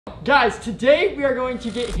Guys, today we are going to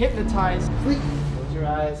get hypnotized. Please close your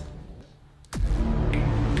eyes.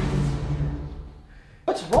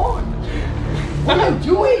 What's wrong? What are you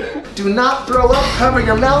doing? Do not throw up. Cover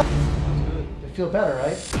your mouth. You feel better,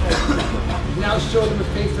 right? Now show them the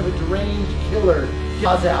face of a deranged killer.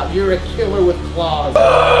 Claws out. You're a killer with claws.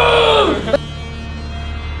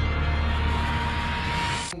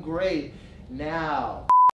 Great. Now.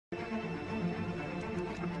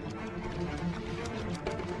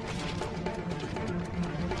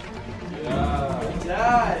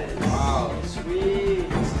 Dad! Wow, sweet!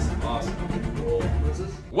 This is awesome. What's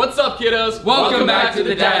this? What's up, kiddos? Welcome back to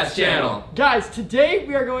the Dads channel. Guys, today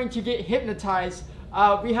we are going to get hypnotized.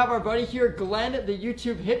 We have our buddy here, Glenn, the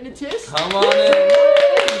YouTube hypnotist. Come on in.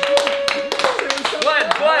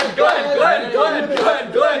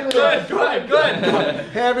 Glenn.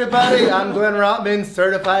 Hey everybody, I'm Glenn Rottman,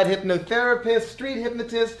 certified hypnotherapist, street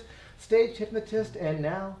hypnotist, stage hypnotist, and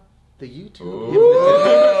now the YouTube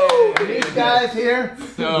hypnotist. And these guys here,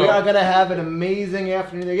 we are going to have an amazing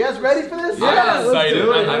afternoon. Are you guys ready for this? I'm excited.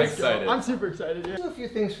 do it. I'm excited. I'm super excited. Yeah. Do a few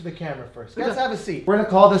things for the camera first. Guys, have a seat. We're going to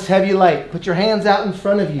call this heavy light. Put your hands out in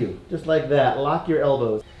front of you, just like that. Lock your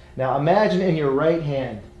elbows. Now imagine in your right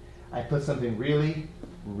hand, I put something really,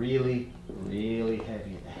 really, really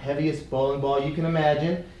heavy. The heaviest bowling ball you can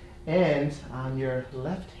imagine. And on your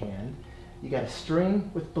left hand, you got a string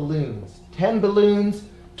with balloons. 10 balloons,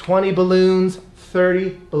 20 balloons,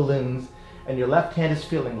 30 balloons. And your left hand is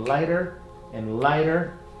feeling lighter and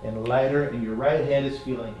lighter and lighter, and your right hand is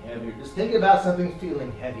feeling heavier. Just think about something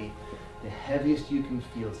feeling heavy. The heaviest you can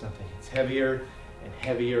feel something. It's heavier and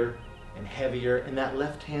heavier and heavier, and that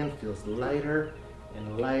left hand feels lighter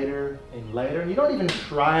and lighter and lighter. And you don't even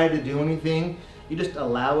try to do anything. You just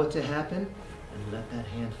allow it to happen and let that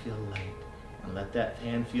hand feel light and let that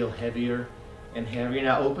hand feel heavier and heavier.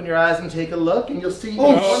 Now open your eyes and take a look, and you'll see each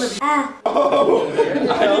one of you. I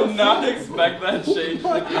did not expect that change.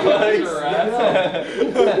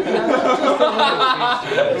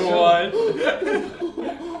 What?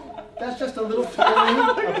 That's just a little feeling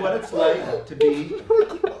of what it's like to be.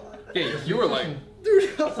 Hey, you were like,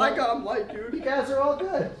 Dude, I'm like, dude. You guys are all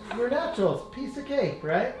good. You're naturals. Piece of cake,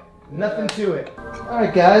 right? Nothing to it. All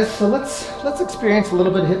right, guys. So let's experience a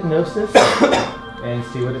little bit of hypnosis and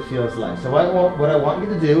see what it feels like. So what I want you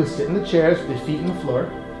to do is sit in the chairs with your feet on the floor,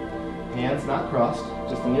 hands not crossed,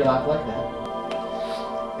 just in your lap like that.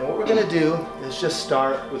 And what we're gonna do is just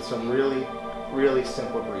start with some really, really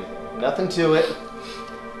simple breathing. Nothing to it.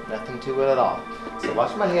 Nothing to it at all. So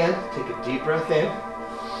watch my hand. Take a deep breath in.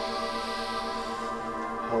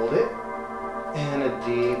 Hold it, and a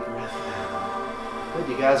deep breath out. Good,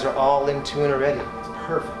 you guys are all in tune already. It's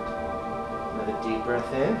perfect. Another deep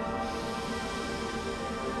breath in.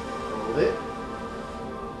 Hold it,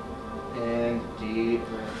 and deep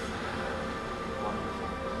breath out.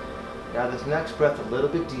 Wonderful. Now this next breath a little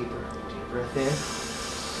bit deeper. Deep breath in.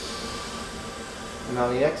 And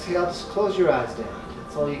on the exhale, just close your eyes down.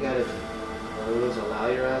 That's all you gotta do. Close, allow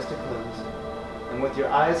your eyes to close. And with your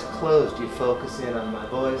eyes closed, you focus in on my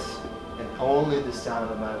voice and only the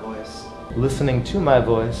sound of my voice. Listening to my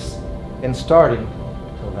voice and starting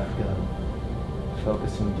to let go.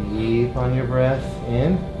 Focusing deep on your breath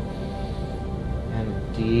in and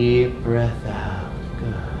deep breath out.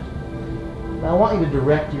 Good. Now I want you to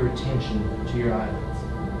direct your attention to your eyelids.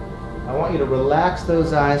 I want you to relax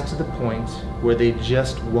those eyes to the point where they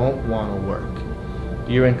just won't want to work.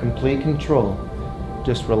 You're in complete control.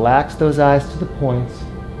 Just relax those eyes to the points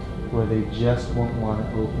where they just won't want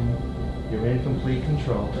to open. You're in complete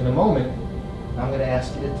control. In a moment, I'm going to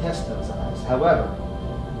ask you to test those eyes. However,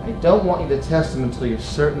 I don't want you to test them until you're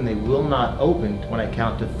certain they will not open when I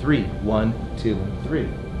count to 3. 1, 2, and 3.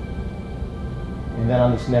 And then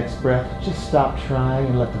on this next breath, just stop trying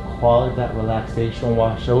and let the quality of that relaxation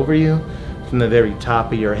wash over you from the very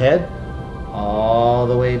top of your head all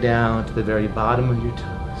the way down to the very bottom of your toes.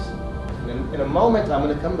 In a moment, I'm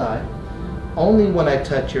going to come by. Only when I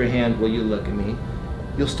touch your hand will you look at me.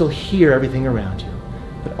 You'll still hear everything around you.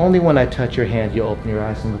 But only when I touch your hand, you'll open your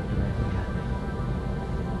eyes and look directly at me.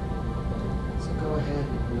 So go ahead,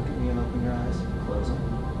 look at me and open your eyes. Close them.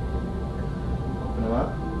 Open them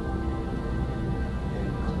up.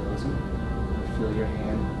 And close them. Feel your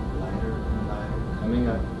hand lighter and lighter. Coming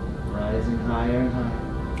up. Rising higher and higher.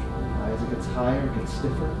 As it gets higher, it gets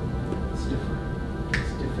stiffer. Stiffer.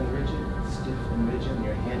 Stiff and rigid. Stiff and rigid, and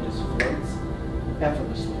your hand just floats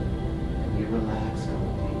effortlessly, and you relax,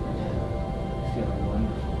 going deeper down, feeling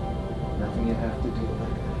wonderful. Nothing you have to do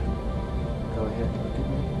like that. Go ahead, look at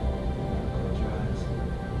me. Close your eyes,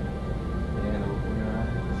 and open your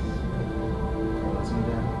eyes. Close them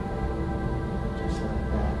down, just like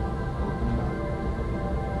that.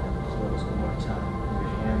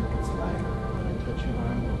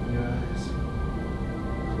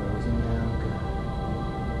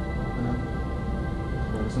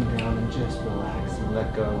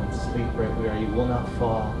 let go and sleep right where you will not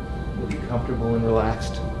fall. You'll be comfortable and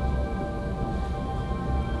relaxed.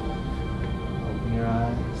 Open your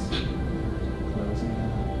eyes, closing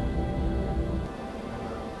them.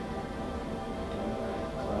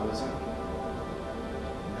 Closing.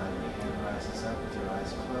 Now your hand rises up with your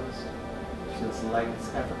eyes closed. It feels light,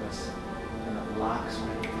 it's effortless. And it locks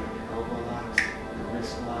right there, your elbow locks, your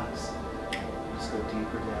wrist locks. Just go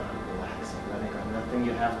deeper down, relaxing, letting go. Nothing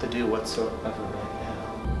you have to do whatsoever right now.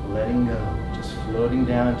 Letting go, just floating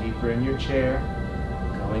down deeper in your chair,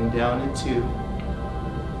 going down to 2,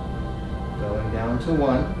 going down to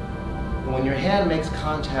 1. And when your hand makes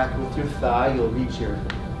contact with your thigh, you'll reach your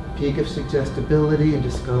peak of suggestibility and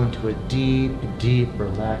just go into a deep, deep,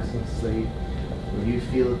 relaxing sleep. Where you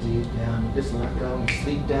feel deep down, just let go and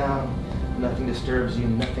sleep down. Nothing disturbs you,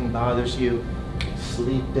 nothing bothers you.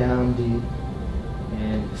 Sleep down deep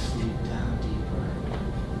and sleep down deeper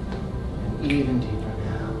and even deeper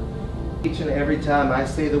now. Each and every time I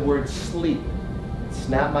say the word sleep,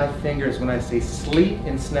 snap my fingers. When I say sleep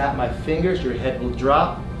and snap my fingers, your head will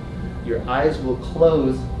drop, your eyes will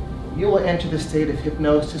close. You will enter the state of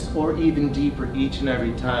hypnosis or even deeper each and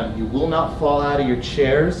every time. You will not fall out of your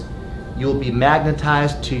chairs. You will be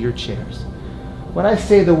magnetized to your chairs. When I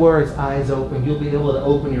say the words eyes open, you'll be able to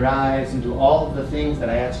open your eyes and do all of the things that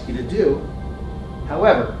I ask you to do.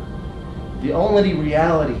 However, the only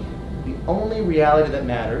reality that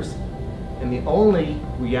matters, and the only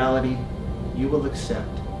reality you will accept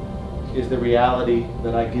is the reality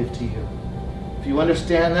that I give to you. If you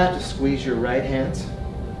understand that, just squeeze your right hands.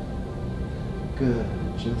 Good,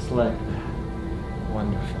 just like that.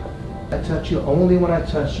 Wonderful. I touch you only when I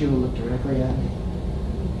touch you. Look directly at me.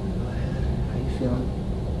 Go ahead. How you feeling?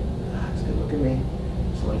 Relax. Good. Look at me.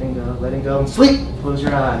 Just letting go, and sleep. Close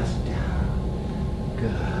your eyes. Down.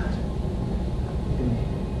 Good. Look at me.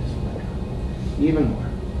 Just let go. Even more.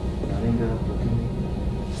 Letting go. Look at me.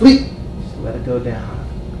 Sleep. Just let it go down.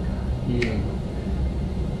 Good. Even more.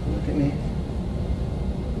 Look at me.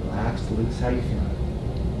 Relax. Loose. How you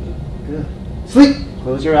feeling? Good. Sleep.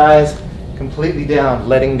 Close your eyes. Completely down.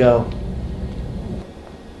 Letting go.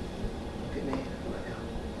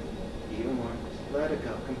 Let it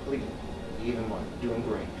go completely. Even more. Doing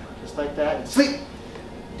great now. Just like that. And sleep.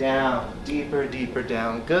 Down. Deeper, deeper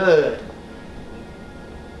down. Good.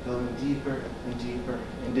 Going deeper and deeper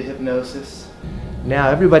into hypnosis. Now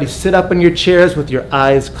everybody sit up in your chairs with your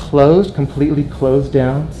eyes closed, completely closed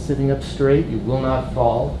down, sitting up straight. You will not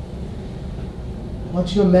fall. I want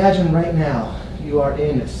you to imagine right now you are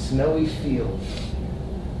in a snowy field.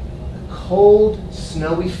 Cold,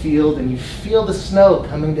 snowy field, and you feel the snow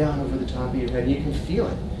coming down over the top of your head. You can feel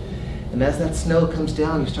it. And as that snow comes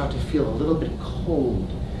down, you start to feel a little bit cold.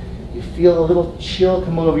 You feel a little chill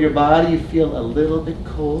come over your body. You feel a little bit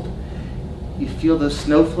cold. You feel those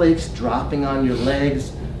snowflakes dropping on your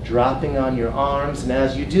legs, dropping on your arms. And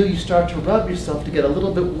as you do, you start to rub yourself to get a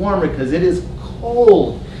little bit warmer because it is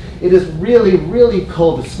cold. It is really, really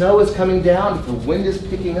cold. The snow is coming down. The wind is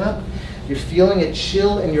picking up. You're feeling a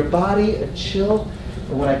chill in your body, a chill.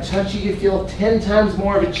 And when I touch you, you feel 10 times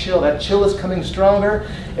more of a chill. That chill is coming stronger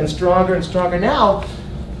and stronger and stronger. Now,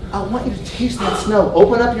 I want you to taste that snow.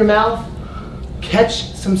 Open up your mouth.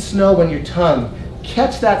 Catch some snow on your tongue.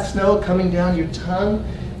 Catch that snow coming down your tongue.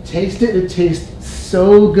 Taste it. It tastes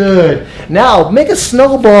so good. Now, make a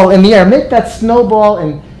snowball in the air. Make that snowball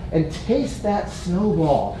and taste that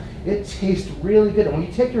snowball. It tastes really good. And when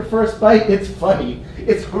you take your first bite, it's funny.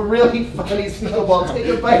 It's a really funny snowball. Take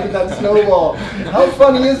a bite of that snowball. How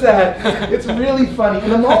funny is that? It's really funny.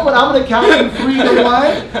 In a moment, I'm going to count from 3 to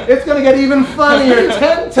 1. It's going to get even funnier.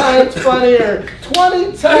 10 times funnier.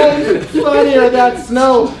 20 times funnier, that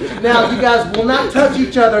snow. Now, you guys will not touch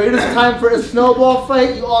each other. It is time for a snowball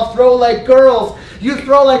fight. You all throw like girls. You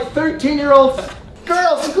throw like 13-year-olds.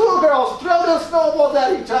 Girls, schoolgirls, throw those snowballs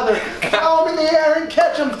at each other. Throw them in the air and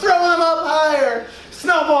catch them. Throw them up higher.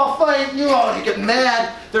 Snowball fight. You get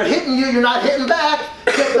mad. They're hitting you. You're not hitting back.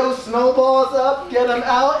 Get those snowballs up. Get them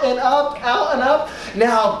out and up, out and up.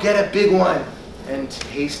 Now get a big one and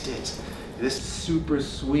taste it. This is super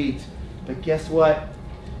sweet. But guess what?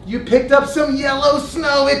 You picked up some yellow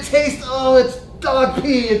snow. It tastes, it's dog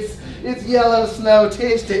pee. It's yellow snow.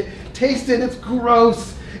 Taste it. Taste it. It's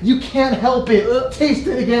gross. You can't help it. Taste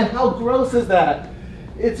it again. How gross is that?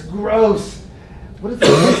 It's gross. What is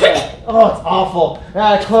that? Oh, it's awful.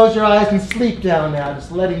 Close your eyes and sleep down now.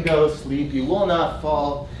 Just letting go, sleep. You will not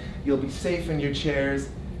fall. You'll be safe in your chairs.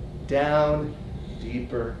 Down,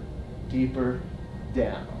 deeper, deeper,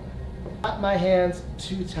 down. Clap my hands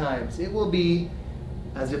 2 times. It will be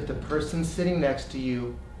as if the person sitting next to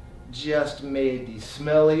you just made the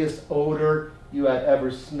smelliest odor you have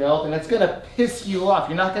ever smelled, and it's gonna piss you off.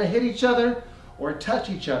 You're not gonna hit each other or touch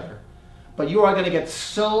each other, but you are gonna get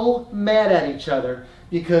so mad at each other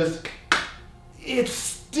because it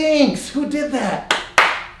stinks. Who did that?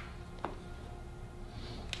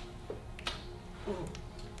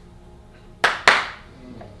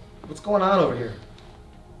 What's going on over here?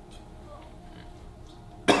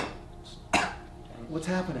 What's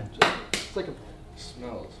happening? It's like a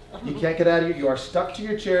smells. You can't get out of here. You are stuck to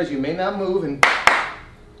your chairs. You may not move, and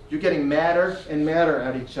you're getting madder and madder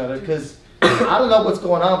at each other because I don't know what's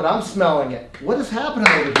going on, but I'm smelling it. What is happening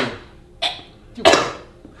over here?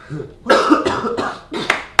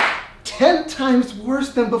 10 times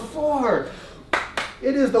worse than before.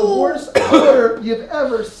 It is the worst odor you've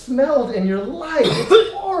ever smelled in your life.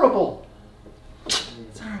 It's horrible.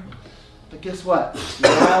 It's horrible. But guess what?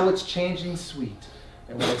 Now it's changing sweet.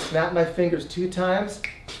 And when I snap my fingers 2 times,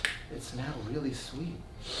 it's now really sweet.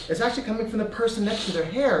 It's actually coming from the person next to their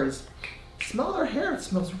hair. Smell their hair. It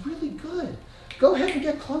smells really good. Go ahead and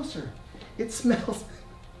get closer. It smells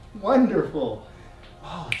wonderful.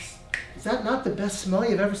 Oh, is that not the best smell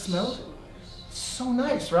you've ever smelled? It's so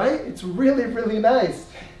nice, right? It's really, really nice.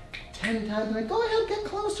 10 times, like, go ahead, get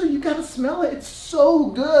closer. You gotta smell it. It's so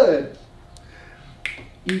good.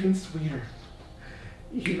 Even sweeter.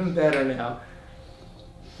 Even better now.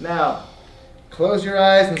 Now, close your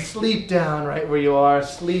eyes and sleep down right where you are.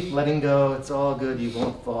 Sleep, letting go. It's all good. You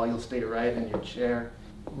won't fall. You'll stay right in your chair.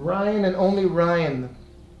 Ryan and only Ryan,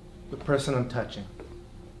 the person I'm touching.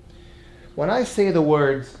 When I say the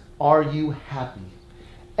words, are you happy?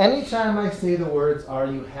 Anytime I say the words, are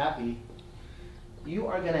you happy, you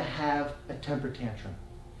are going to have a temper tantrum.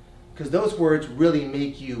 Because those words really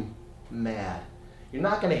make you mad. You're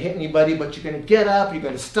not going to hit anybody, but you're going to get up, you're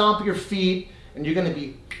going to stomp your feet, and you're going to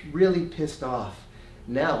be really pissed off.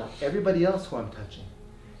 Now, everybody else who I'm touching,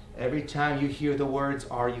 every time you hear the words,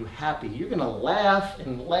 are you happy, you're going to laugh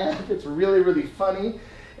and laugh. It's really, really funny.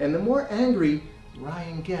 And the more angry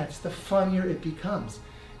Ryan gets, the funnier it becomes.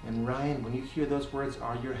 And Ryan, when you hear those words,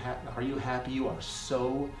 are you happy, you are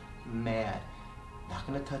so mad. Not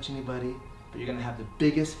going to touch anybody, but you're going to have the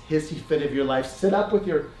biggest hissy fit of your life. Sit up with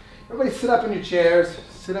your, everybody sit up in your chairs.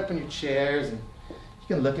 Sit up in your chairs, and you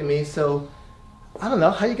can look at me. So, I don't know,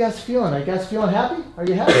 how you guys feeling? Are you guys feeling happy? Are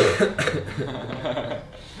you happy?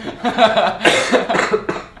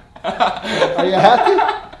 Are you happy?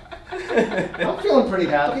 I'm feeling pretty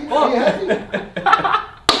happy. Are you happy?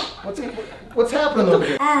 What's happening over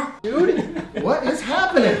here? Dude, What is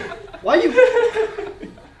happening? why you?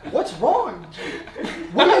 What's wrong?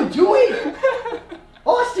 What are you doing?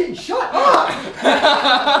 Austin, shut up!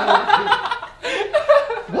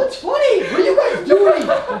 What's funny? What are you guys doing?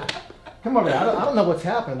 Come over here. I don't know what's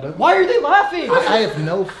happened, but Why are they laughing? I have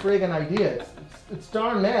no friggin' idea. It's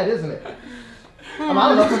darn mad, isn't it? I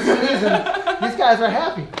don't know, for some reason, these guys are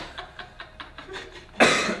happy.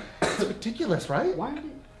 It's ridiculous, right? Why are they?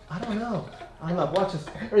 I don't know. Watch this.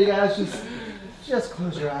 Or you guys just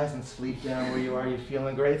close your eyes and sleep down where you are. You're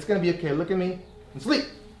feeling great. It's gonna be okay. Look at me and sleep.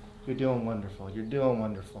 You're doing wonderful. You're doing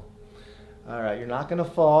wonderful. All right, you're not gonna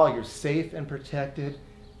fall. You're safe and protected.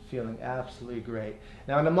 Feeling absolutely great.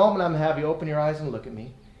 Now in a moment I'm gonna have you open your eyes and look at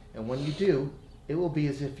me. And when you do, it will be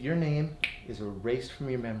as if your name is erased from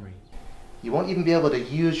your memory. You won't even be able to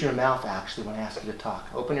use your mouth actually when I ask you to talk.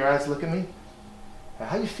 Open your eyes, look at me.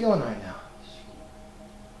 How you feeling right now?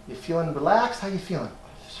 You feeling relaxed? How you feeling?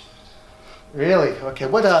 Really? Okay, I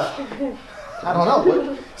don't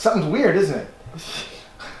know. Something's weird, isn't it?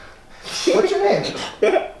 What's your name?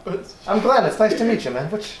 I'm Glenn. It's nice to meet you, man.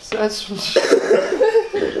 It's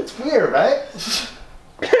weird, right?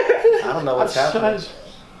 I don't know what's happening.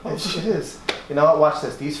 It is. You know what? Watch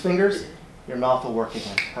this. These fingers, your mouth will work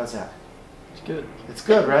again. How's that? It's good. It's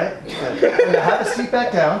good, right? It's good. I'm gonna have a seat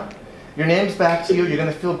back down. Your name's back to you. You're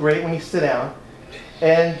gonna feel great when you sit down.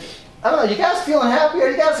 And I don't know. You guys feeling happy? Are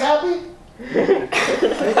you guys happy?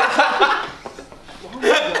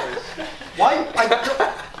 Why?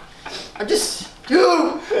 I'm just.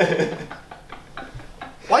 Dude!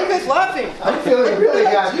 Why are you guys laughing? I'm feeling really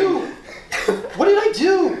happy. What did I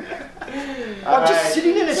do? I'm just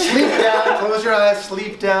sitting in a Sleep down. Close your eyes.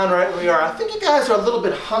 Sleep down right where you are. I think you guys are a little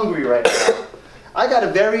bit hungry right now. I got a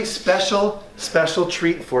very special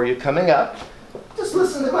treat for you coming up. Just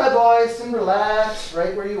listen to my voice and relax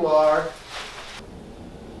right where you are.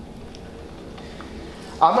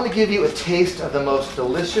 I'm going to give you a taste of the most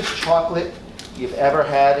delicious chocolate you've ever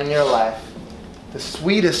had in your life. The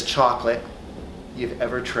sweetest chocolate you've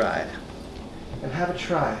ever tried. And have a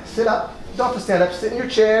try. Sit up. You don't have to stand up. Sit in your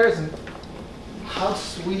chairs. And how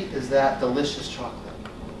sweet is that delicious chocolate?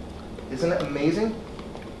 Isn't it amazing?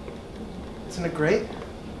 Isn't it great?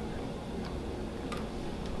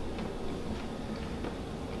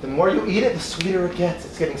 The more you eat it, the sweeter it gets.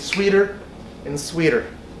 It's getting sweeter and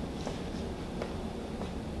sweeter.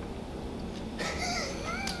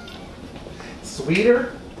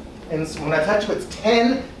 Sweeter, and when I touch you, it's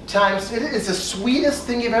 10 times. It's the sweetest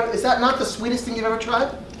thing you've ever. Is that not the sweetest thing you've ever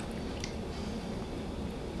tried?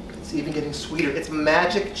 It's even getting sweeter. It's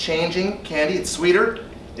magic changing candy. It's sweeter.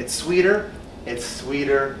 It's sweeter. It's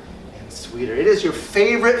sweeter and sweeter. It is your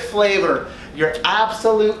favorite flavor. Your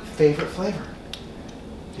absolute favorite flavor.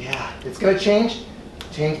 Yeah, it's gonna change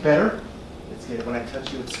better. It's getting, when I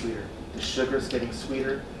touch you, it's sweeter. The sugar is getting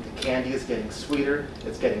sweeter. The candy is getting sweeter.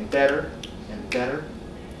 It's getting better and better.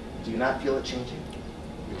 Do you not feel it changing?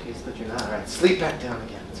 Your taste buds, you're not. All right, sleep back down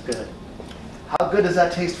again. It's good. How good does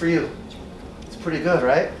that taste for you? It's pretty good,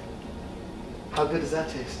 right? How good does that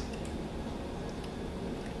taste?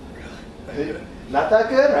 Not that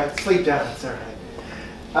good? All right, sleep down. It's all right.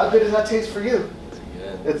 How good does that taste for you?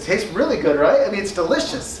 It tastes really good, right? I mean, it's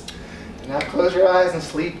delicious. Now close your eyes and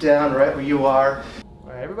sleep down right where you are. All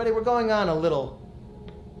right, everybody, we're going on a little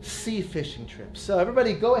sea fishing trip. So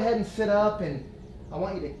everybody go ahead and sit up, and I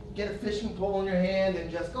want you to get a fishing pole in your hand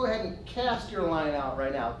and just go ahead and cast your line out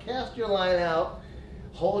right now. Cast your line out.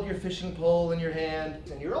 Hold your fishing pole in your hand,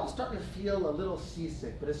 and you're all starting to feel a little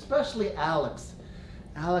seasick, but especially Alex.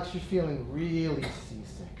 Alex, you're feeling really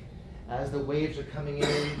seasick. As the waves are coming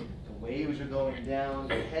in, the waves are going down,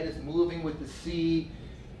 your head is moving with the sea,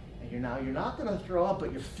 and you're not going to throw up,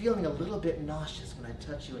 but you're feeling a little bit nauseous when I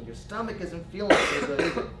touch you, and your stomach isn't feeling so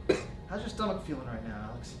good. How's your stomach feeling right now,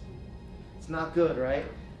 Alex? It's not good, right?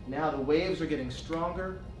 Now the waves are getting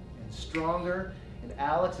stronger and stronger, and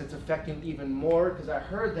Alex, it's affecting even more, because I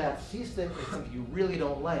heard that seasick is something you really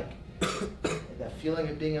don't like. That feeling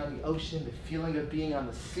of being on the ocean, the feeling of being on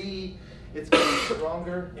the sea, it's getting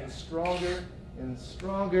stronger and stronger and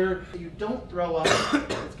stronger. You don't throw up.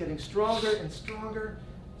 It's getting stronger and stronger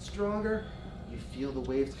and stronger. You feel the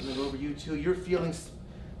waves coming over you too. You're feeling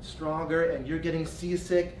stronger, and you're getting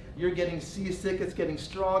seasick. You're getting seasick. It's getting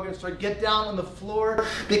stronger. So get down on the floor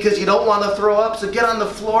because you don't want to throw up. So get on the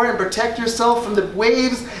floor and protect yourself from the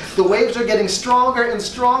waves. The waves are getting stronger and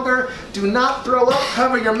stronger. Do not throw up.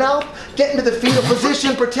 Cover your mouth. Get into the fetal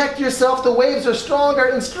position. Protect yourself. The waves are stronger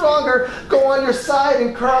and stronger. Go on your side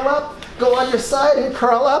and curl up. Go on your side and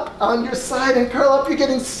curl up. On your side and curl up. You're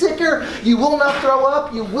getting sicker. You will not throw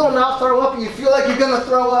up. You will not throw up. You feel like you're going to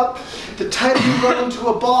throw up. The tighter you roll into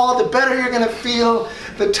a ball, the better you're going to feel.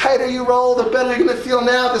 The tighter you roll, the better you're going to feel.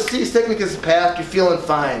 Now the seasickness is past. You're feeling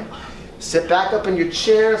fine. Sit back up in your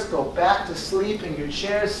chairs. Go back to sleep in your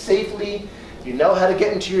chairs safely. You know how to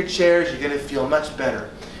get into your chairs. You're going to feel much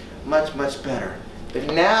better. Much, much better.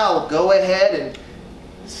 But now go ahead and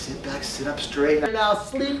sit back, sit up straight. Now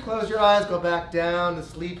sleep, close your eyes, go back down to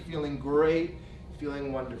sleep, feeling great,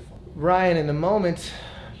 feeling wonderful. Ryan, in a moment,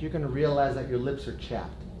 you're going to realize that your lips are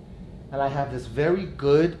chapped. And I have this very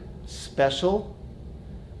good, special,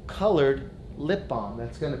 colored lip balm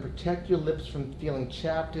that's going to protect your lips from feeling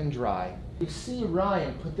chapped and dry. If you see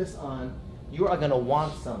Ryan put this on, you are going to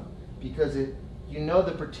want some, because you know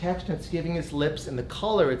the protection it's giving his lips and the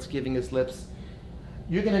color it's giving his lips.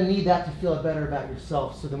 You're going to need that to feel better about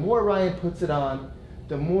yourself. So the more Ryan puts it on,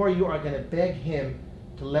 the more you are going to beg him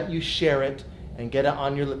to let you share it and get it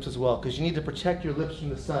on your lips as well, because you need to protect your lips from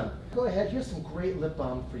the sun. Go ahead, here's some great lip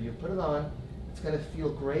balm for you. Put it on. It's going to feel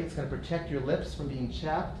great. It's going to protect your lips from being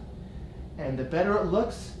chapped. And the better it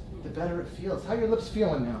looks, the better it feels. How are your lips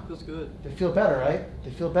feeling now? Feels good. They feel better, right?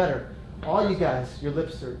 They feel better. All you guys, your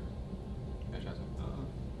lips are... Can I try some?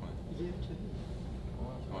 He gave it to me. I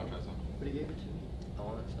want to try some. But he gave it to me. I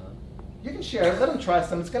want some. You can share it. Let him try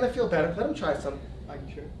some. It's going to feel better. Let him try some. I can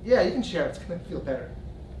share. Yeah, you can share it. It's going to feel better.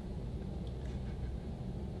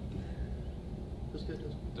 Feels good,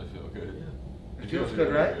 doesn't it? Does it feel good? Yeah. It feels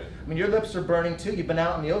good, right? I mean, your lips are burning too. You've been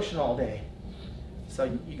out in the ocean all day. So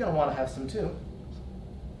you're going to want to have some too.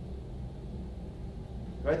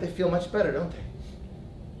 Right? They feel much better, don't they?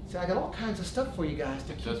 See, I got all kinds of stuff for you guys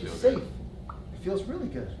to keep you safe. Good. It feels really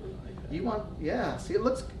good. You want, yeah, see, it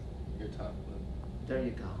looks, Your top lip. there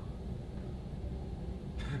you go.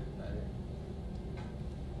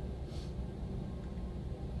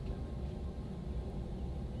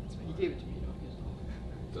 He gave it to me. You know,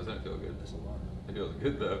 Doesn't it feel good? That's a lot. It feels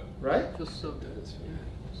good though. Right? It feels so good. It's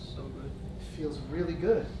so good. It feels really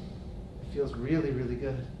good. It feels really, really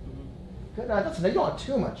good. Mm-hmm. Good. Now, listen, you don't want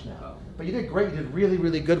too much now. Oh. But you did great. You did really,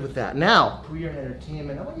 really good with that. Now, for your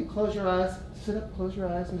entertainment, I want you to close your eyes. Sit up, close your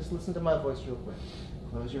eyes, and just listen to my voice real quick.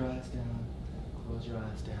 Close your eyes down. Close your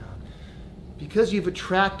eyes down. because you've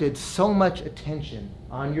attracted so much attention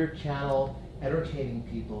on your channel, entertaining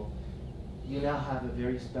people, you now have a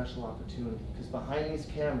very special opportunity. Because behind these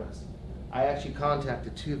cameras, I actually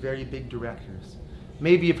contacted two very big directors.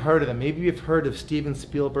 Maybe you've heard of them. Maybe you've heard of Steven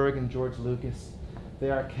Spielberg and George Lucas.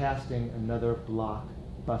 They are casting another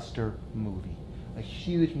blockbuster movie, a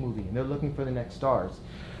huge movie, and they're looking for the next stars.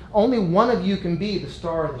 Only one of you can be the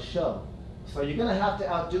star of the show. So you're going to have to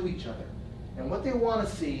outdo each other. And what they want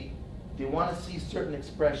to see, they want to see certain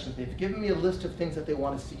expressions. They've given me a list of things that they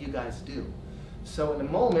want to see you guys do. So in a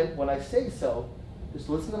moment, when I say so, just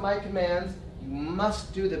listen to my commands. You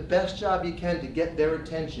must do the best job you can to get their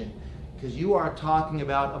attention, because you are talking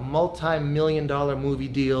about a multi-million-dollar movie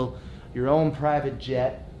deal, your own private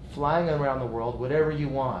jet, flying around the world, whatever you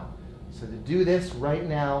want. So to do this right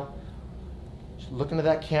now, look into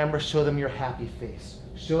that camera, show them your happy face.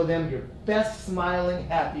 Show them your best smiling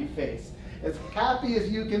happy face. As happy as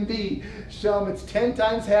you can be. Show them it's 10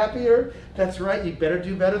 times happier. That's right, you better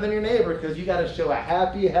do better than your neighbor, because you got to show a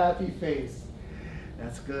happy, happy face.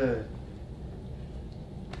 That's good.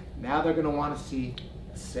 Now they're going to want to see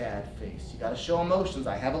a sad face. You got to show emotions.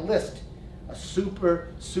 I have a list. A super,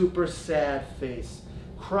 super sad face.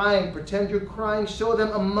 Crying, pretend you're crying. Show them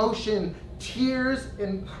emotion, tears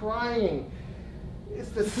and crying. It's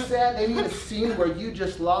the sad, they need a scene where you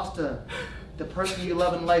just lost the person you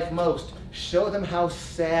love in life most. Show them how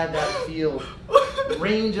sad that feels.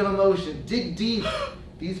 Range of emotion. Dig deep.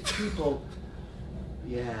 These people,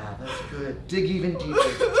 yeah, that's good. Dig even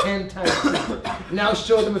deeper. 10 times deeper. Now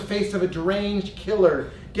show them a face of a deranged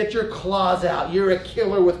killer. Get your claws out. You're a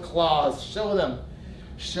killer with claws. Show them.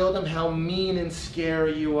 Show them how mean and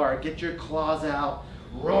scary you are. Get your claws out.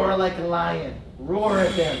 Roar like a lion. Roar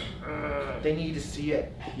at them. They need to see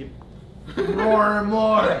it. You roar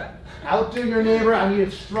more. Outdo your neighbor. I need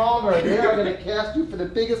it stronger. They are going to cast you for the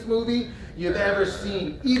biggest movie you've ever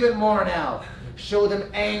seen. Even more now. Show them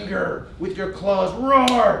anger with your claws.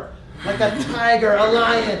 Roar like a tiger, a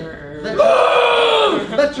lion.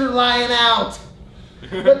 Let your lion out.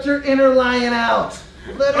 Let your inner lion out.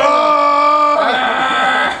 Let it out.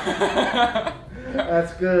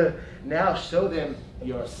 That's good. Now show them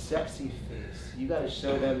your sexy face. You got to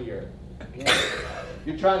show them your...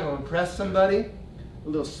 You're trying to impress somebody. A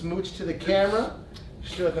little smooch to the camera.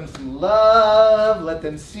 Show them some love. Let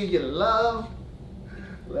them see you love.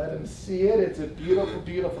 Let them see it. It's a beautiful,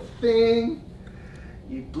 beautiful thing.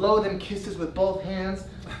 You blow them kisses with both hands.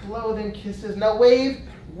 Blow them kisses. Now wave.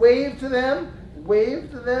 Wave to them. Wave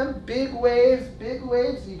to them. Big waves. Big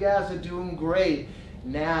waves. You guys are doing great.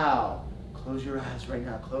 Now, close your eyes right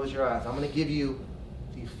now. Close your eyes. I'm going to give you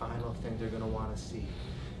the final thing they're going to want to see.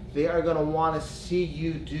 They are going to want to see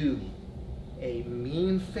you do a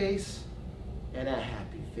mean face and a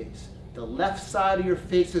happy face. The left side of your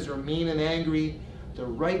faces are mean and angry. The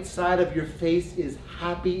right side of your face is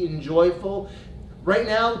happy and joyful. Right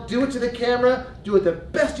now, do it to the camera. Do it the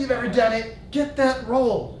best you've ever done it. Get that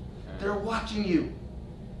roll. They're watching you.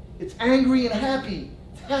 It's angry and happy.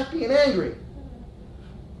 It's happy and angry.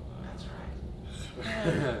 That's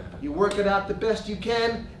right. You work it out the best you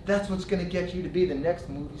can. That's what's going to get you to be the next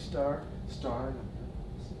movie star.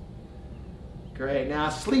 Great. Now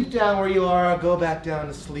sleep down where you are. Go back down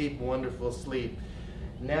to sleep. Wonderful sleep.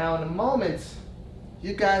 Now in a moment,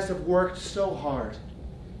 you guys have worked so hard.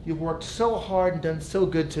 You've worked so hard and done so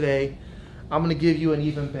good today. I'm going to give you an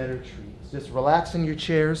even better treat. Just relax in your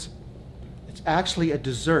chairs. It's actually a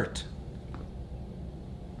dessert.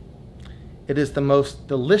 It is the most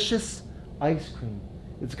delicious ice cream.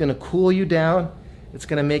 It's going to cool you down. It's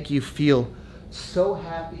going to make you feel so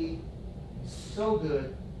happy, so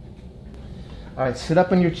good. All right, sit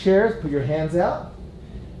up in your chairs, put your hands out.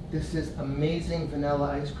 This is amazing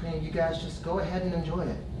vanilla ice cream. You guys just go ahead and enjoy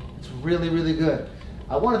it. It's really, really good.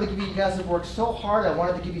 I wanted to give you guys have worked so hard. I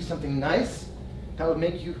wanted to give you something nice that would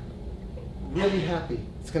make you really happy.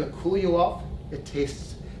 It's going to cool you off. It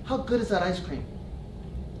tastes, how good is that ice cream?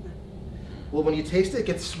 Well, when you taste it, it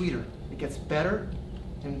gets sweeter. It gets better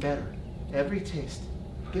and better. Every taste.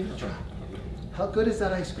 Give it a try. How good is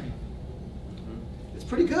that ice cream? It's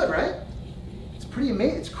pretty good, right? It's pretty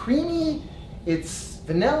amazing. It's creamy. It's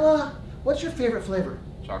vanilla. What's your favorite flavor?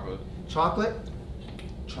 Chocolate. Chocolate.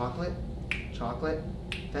 Chocolate. Chocolate.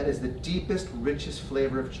 That is the deepest, richest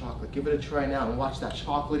flavor of chocolate. Give it a try now and watch that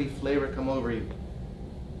chocolatey flavor come over you.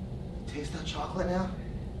 Taste that chocolate now?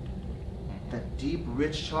 That deep,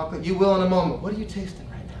 rich chocolate. You will in a moment. What are you tasting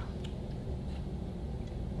right now?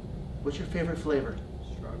 What's your favorite flavor?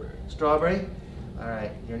 Strawberry. Strawberry? All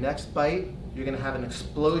right, your next bite, you're gonna have an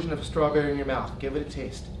explosion of strawberry in your mouth. Give it a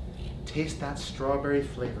taste. Taste that strawberry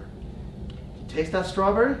flavor. Taste that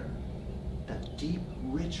strawberry? That deep,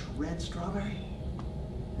 rich red strawberry?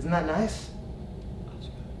 Isn't that nice?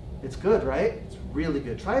 It's good, right? It's really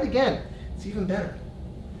good. Try it again. It's even better.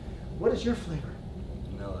 What is your flavor?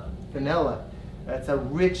 Vanilla. Vanilla. That's a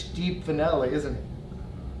rich, deep vanilla, isn't it?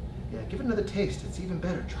 Yeah, give it another taste. It's even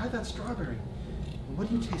better. Try that strawberry. And what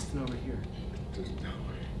are you tasting over here?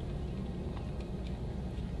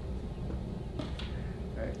 All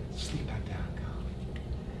right, sleep back down. Go.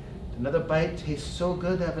 Another bite. Tastes so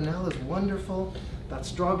good. That vanilla is wonderful. That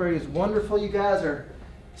strawberry is wonderful. You guys are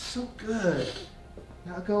so good.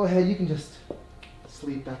 Now go ahead. You can just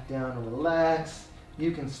sleep back down and relax.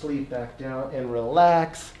 You can sleep back down and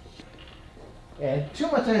relax. And too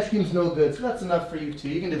much ice cream is no good, so that's enough for you too.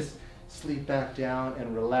 You can just sleep back down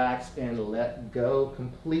and relax and let go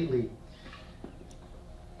completely.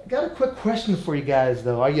 I got a quick question for you guys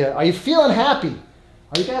though. Are you feeling happy?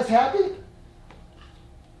 Are you guys happy?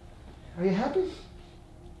 Are you happy?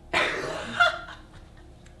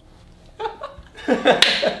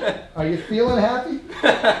 Are you feeling happy?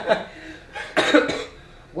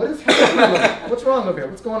 What is happening? What's wrong over here?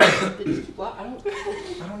 What's going on? They just keep laughing.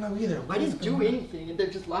 I don't know either. I didn't do anything and they're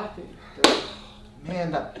just laughing.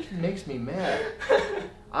 Man, that makes me mad.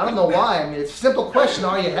 I don't know why. I mean, it's a simple question.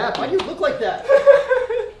 Are you happy? Why do you look like that?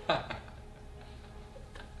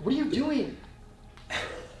 What are you doing?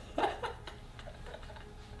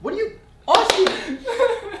 What are you... Austin!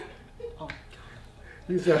 Oh,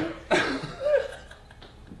 He's All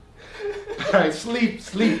right,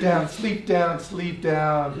 sleep down, sleep down, sleep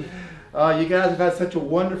down. You guys have had such a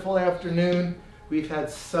wonderful afternoon. We've had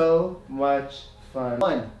so much fun.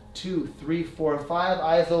 1, 2, 3, 4, 5.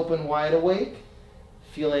 Eyes open, wide awake.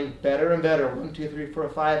 Feeling better and better. 1, 2, 3, 4,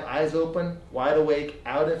 5. Eyes open, wide awake,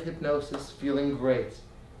 out of hypnosis, feeling great.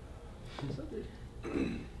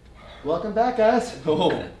 Welcome back, guys. Oh.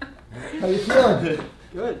 How you feeling?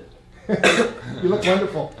 good. You look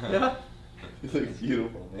wonderful. Yeah? You look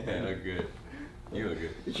beautiful, man. You look good. You look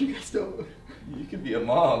good. You guys don't... You could be a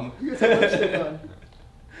mom. You guys have lipstick on.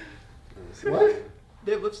 What?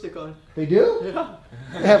 They have lipstick on. They do? Yeah.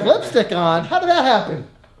 They have lipstick on. How did that happen?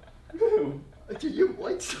 Dude, you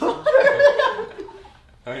white stuff. Oh,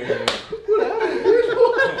 yeah. What happened, dude?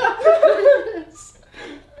 What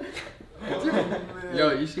happened?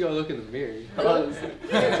 Yo, you should go look in the mirror. You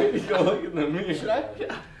go look in the mirror. Should I?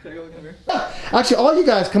 Yeah. Should I go look in the mirror? Actually, all you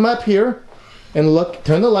guys come up here and look.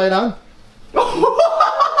 Turn the light on.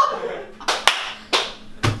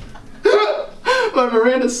 My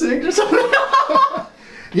Miranda sings or something?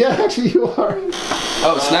 Yeah, actually you are.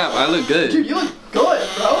 Oh snap! I look good. Dude, you look good,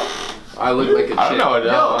 bro. I look like a chick. I don't know what Yo.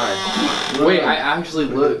 that line. Wait, I actually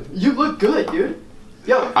look. You look good, dude.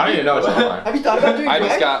 Yo, I don't even know what's that line. have you thought about doing I just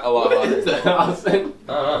drag? got a lot What of is that, Austin?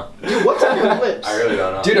 I don't know. Dude, what's on your lips? I really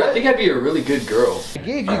don't know. Dude, I think I'd be a really good girl. I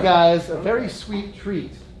gave you guys a very sweet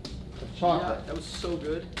treat of chocolate. Yeah, that was so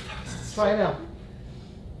good. Let's try it now.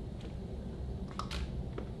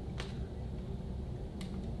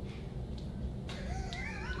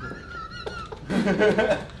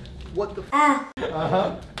 What the f?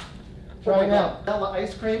 Uh-huh. Try it now. Vanilla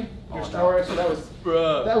ice cream. Your star actually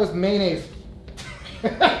that was mayonnaise.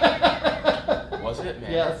 Was it,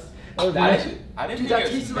 man? Yes. That was That mayonnaise. I didn't Dude, think that it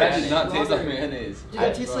was tastes bad. like That did not taste like strawberry. mayonnaise. Dude,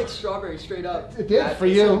 that tastes like strawberry straight up. It did for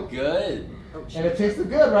you. Good. Oh, And it tasted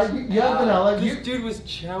good, right? You have vanilla. This dude was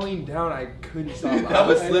chowing down. I couldn't stop. That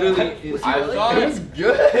was literally. Was he I really? thought it was Were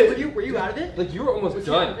good. you out of it? Like you were almost Was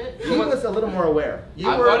he out done. of it? He was a little more aware. You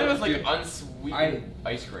I were- thought it was like Dude, unsweetened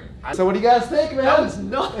ice cream. So what do you guys think, man? That was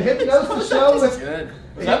nuts. The hypnosis show with Good.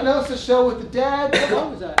 the hypnosis show with the dad. How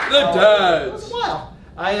long was that? The It was dads. a while.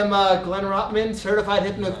 I am Glenn Rottman, certified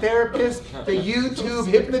hypnotherapist, the YouTube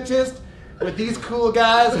hypnotist, with these cool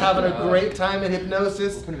guys having a great time in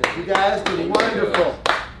hypnosis. You guys did wonderful.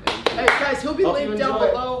 Hey guys, he'll be Hope linked you down enjoy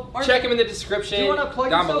it. below. Check him in the description. Do you wanna plug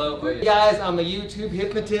down yourself below. quick? Guys, I'm a YouTube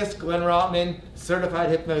hypnotist, Glenn Rottman, certified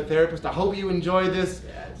hypnotherapist. I hope you enjoy this.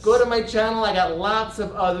 Yes. Go to my channel. I got lots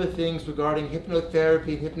of other things regarding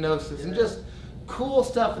hypnotherapy, hypnosis, and just cool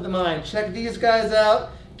stuff for the mind. Check these guys out.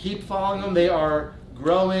 Keep following them. They are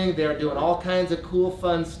growing. They're doing all kinds of cool,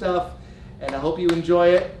 fun stuff. And I hope you enjoy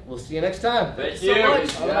it. We'll see you next time. Thank you so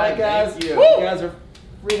much. All right, guys. Thank you. You guys are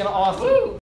freaking awesome. Woo.